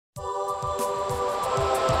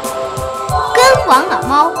王老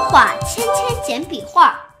猫画芊芊简笔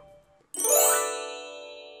画。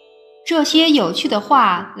这些有趣的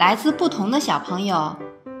画来自不同的小朋友，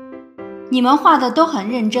你们画的都很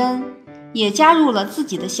认真，也加入了自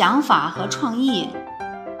己的想法和创意。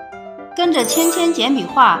跟着芊芊简笔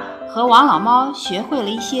画和王老猫学会了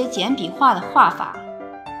一些简笔画的画法，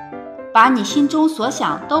把你心中所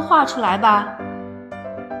想都画出来吧。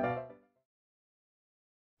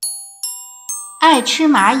爱吃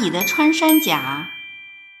蚂蚁的穿山甲。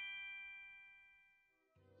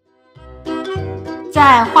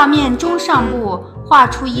在画面中上部画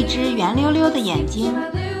出一只圆溜溜的眼睛，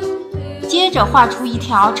接着画出一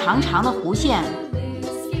条长长的弧线，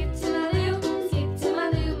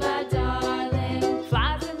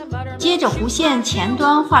接着弧线前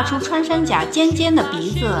端画出穿山甲尖尖的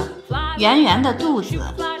鼻子、圆圆的肚子，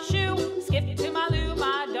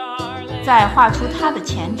再画出它的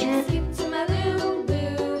前肢。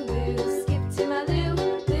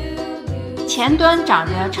前端长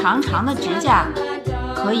着长长的指甲，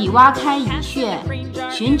可以挖开蚁穴，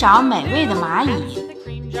寻找美味的蚂蚁。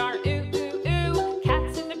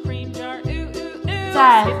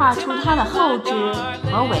再画出它的后肢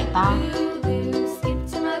和尾巴。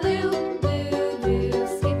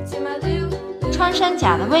穿山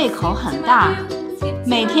甲的胃口很大，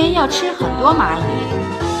每天要吃很多蚂蚁。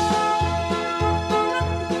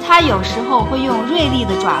它有时候会用锐利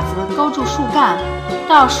的爪子勾住树干，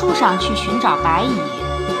到树上去寻找白蚁。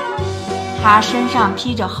它身上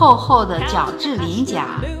披着厚厚的角质鳞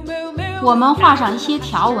甲，我们画上一些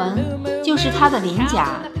条纹，就是它的鳞甲。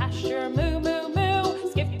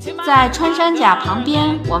在穿山甲旁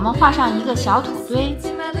边，我们画上一个小土堆，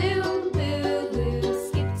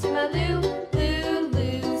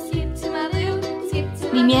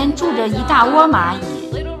里面住着一大窝蚂蚁。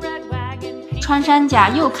穿山甲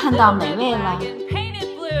又看到美味了。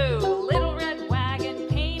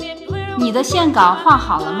你的线稿画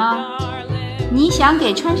好了吗？你想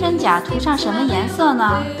给穿山甲涂上什么颜色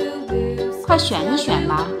呢？快选一选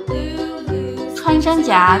吧。穿山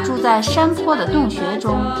甲住在山坡的洞穴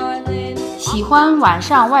中，喜欢晚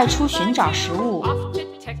上外出寻找食物。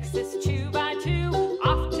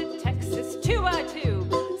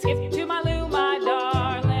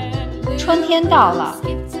春天到了，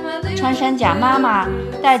穿山甲妈妈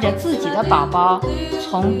带着自己的宝宝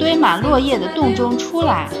从堆满落叶的洞中出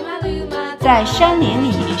来，在山林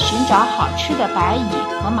里寻找好吃的白蚁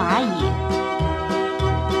和蚂蚁。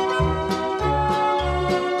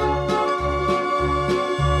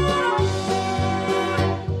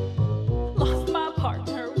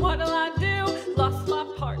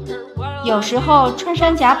有时候穿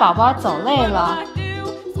山甲宝宝走累了，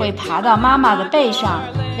会爬到妈妈的背上，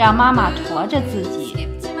让妈妈驮着自己。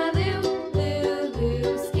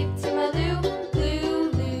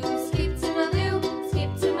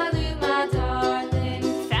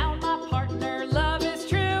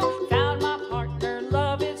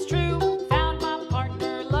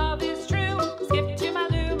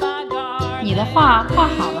你的画画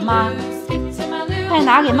好了吗？快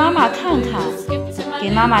拿给妈妈看看，给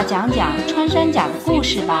妈妈讲讲穿山甲的故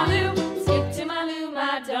事吧。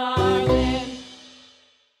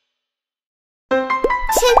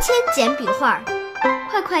芊芊简笔画，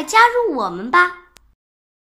快快加入我们吧！